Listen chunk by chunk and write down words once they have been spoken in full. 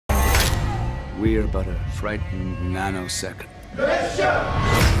We are but a frightened nanosecond. Yes,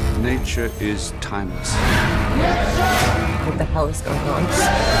 sir! Nature is timeless. Yes, sir! What the hell is going on?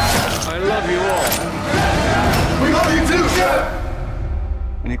 I love you all. We love you too,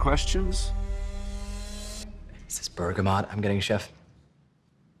 sir! Any questions? Is this bergamot I'm getting, Chef?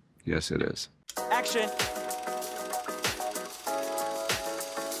 Yes, it is. Action!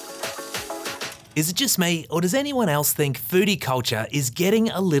 Is it just me, or does anyone else think foodie culture is getting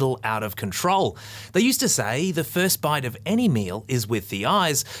a little out of control? They used to say the first bite of any meal is with the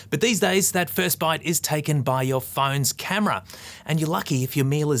eyes, but these days that first bite is taken by your phone's camera. And you're lucky if your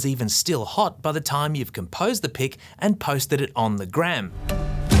meal is even still hot by the time you've composed the pic and posted it on the gram.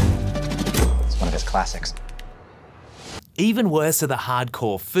 It's one of his classics. Even worse are the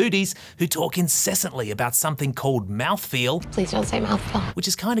hardcore foodies who talk incessantly about something called mouthfeel. Please don't say mouthfeel. Which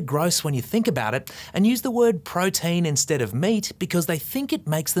is kind of gross when you think about it, and use the word protein instead of meat because they think it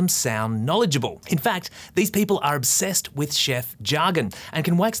makes them sound knowledgeable. In fact, these people are obsessed with chef jargon and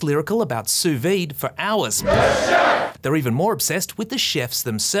can wax lyrical about sous vide for hours. Yes, They're even more obsessed with the chefs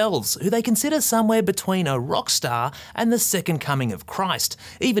themselves, who they consider somewhere between a rock star and the second coming of Christ,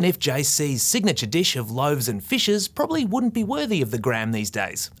 even if JC's signature dish of loaves and fishes probably wouldn't be worthy of the gram these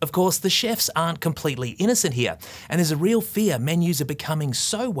days. Of course, the chefs aren't completely innocent here, and there's a real fear menus are becoming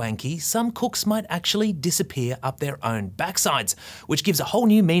so wanky some cooks might actually disappear up their own backsides, which gives a whole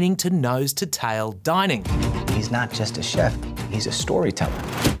new meaning to nose-to-tail dining. He's not just a chef, he's a storyteller.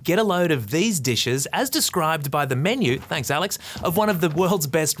 Get a load of these dishes as described by the menu, thanks Alex, of one of the world's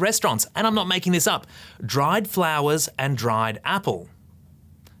best restaurants, and I'm not making this up. Dried flowers and dried apple.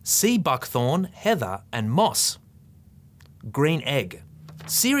 Sea buckthorn, heather and moss. Green egg.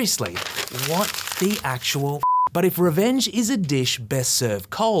 Seriously, what the actual f? But if revenge is a dish best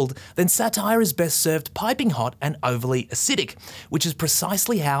served cold, then satire is best served piping hot and overly acidic, which is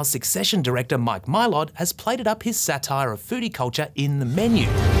precisely how Succession director Mark Mylod has plated up his satire of foodie culture in the menu.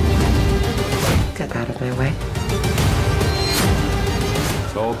 Get out of my way.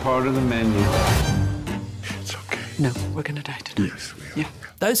 It's all part of the menu. It's okay. No, we're gonna die tonight. Yes, we are. Yeah.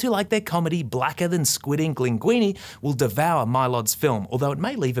 Those who like their comedy blacker than squid ink linguini will devour Mylod's film, although it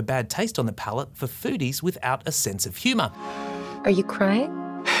may leave a bad taste on the palate for foodies without a sense of humour. Are you crying?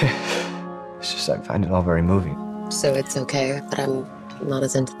 It's just I find it all very moving. So it's okay that I'm not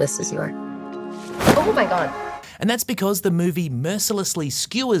as into this as you are. Oh my God. And that's because the movie mercilessly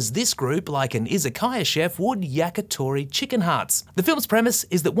skewers this group like an izakaya chef would yakitori chicken hearts. The film's premise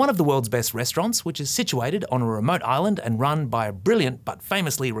is that one of the world's best restaurants, which is situated on a remote island and run by a brilliant but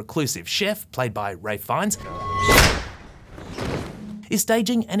famously reclusive chef, played by Fiennes, is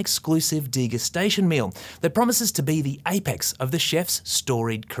staging an exclusive degustation meal that promises to be the apex of the chef's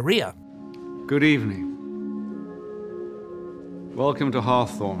storied career. Good evening. Welcome to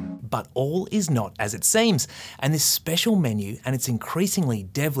Hawthorne. But all is not as it seems, and this special menu and its increasingly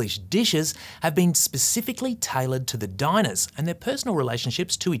devilish dishes have been specifically tailored to the diners and their personal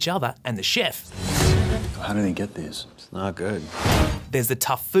relationships to each other and the chef. How did he get these? It's not good. There's the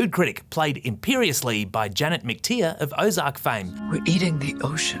tough food critic, played imperiously by Janet McTeer of Ozark fame. We're eating the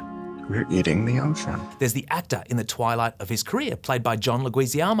ocean. We're eating the ocean. There's the actor in the twilight of his career, played by John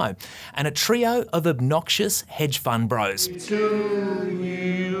Leguizamo, and a trio of obnoxious hedge fund bros.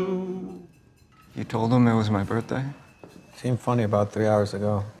 You told him it was my birthday? Seemed funny about 3 hours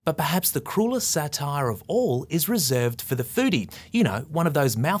ago. But perhaps the cruelest satire of all is reserved for the foodie. You know, one of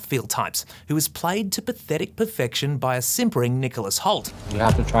those mouthfeel types, who is played to pathetic perfection by a simpering Nicholas Hoult. You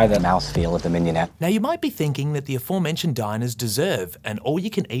have to try the mouthfeel at the mignonette. Now you might be thinking that the aforementioned diners deserve an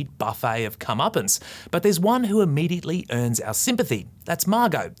all-you-can-eat buffet of comeuppance, but there's one who immediately earns our sympathy. That's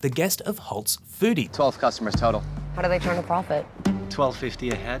Margot, the guest of Hoult's foodie. 12 customers total. How do they turn a profit?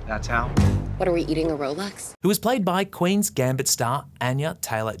 $12.50 a head, that's how. What, are we eating a Rolex? Who was played by Queen's Gambit star Anya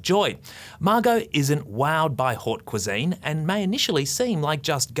Taylor-Joy. Margot isn't wowed by haute cuisine and may initially seem like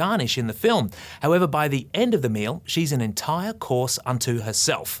just garnish in the film. However, by the end of the meal, she's an entire course unto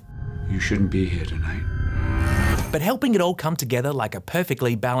herself. You shouldn't be here tonight. But helping it all come together like a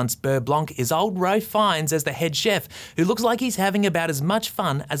perfectly balanced beurre blanc is old Fiennes as the head chef, who looks like he's having about as much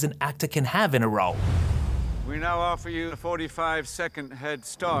fun as an actor can have in a role. We now offer you a 45-second head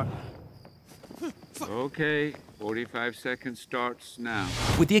start. Okay, 45 seconds starts now.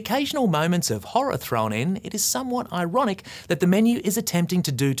 With the occasional moments of horror thrown in, it is somewhat ironic that the menu is attempting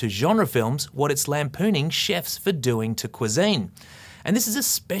to do to genre films what it's lampooning chefs for doing to cuisine. And this is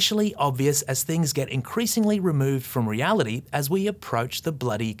especially obvious as things get increasingly removed from reality as we approach the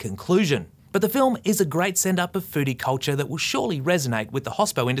bloody conclusion. But the film is a great send-up of foodie culture that will surely resonate with the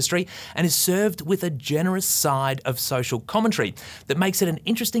hospo industry and is served with a generous side of social commentary that makes it an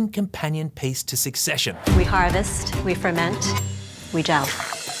interesting companion piece to Succession. We harvest, we ferment, we gel.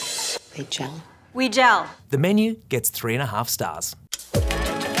 They gel. We gel. The Menu gets 3.5 stars.